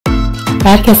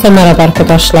Herkese merhaba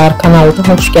arkadaşlar, kanalıma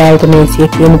hoş geldiniz.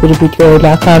 Yeni bir video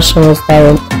ile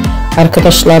karşınızdayım.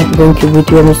 Arkadaşlar, bugünkü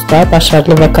videomuzda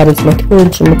başarılı ve karizmatik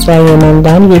oyuncumuz Can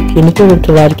Yaman'dan yepyeni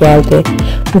görüntüler geldi.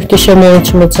 Muhteşem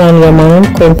oyuncumuz Can Yaman'ın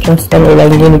konferanstan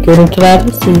olan yeni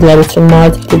görüntülerini sizler için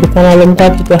Macit TV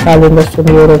kanalımda video halinde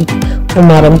sunuyorum.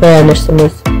 Umarım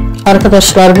beğenirsiniz.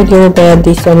 Arkadaşlar, videomu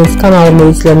beğendiyseniz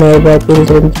kanalımı izlemeyi ve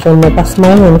bildirim butonuna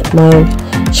basmayı unutmayın.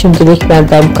 Şimdilik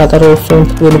benden bu kadar olsun.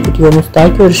 Yeni videomuzda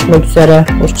görüşmek üzere.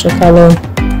 Hoşça kalın.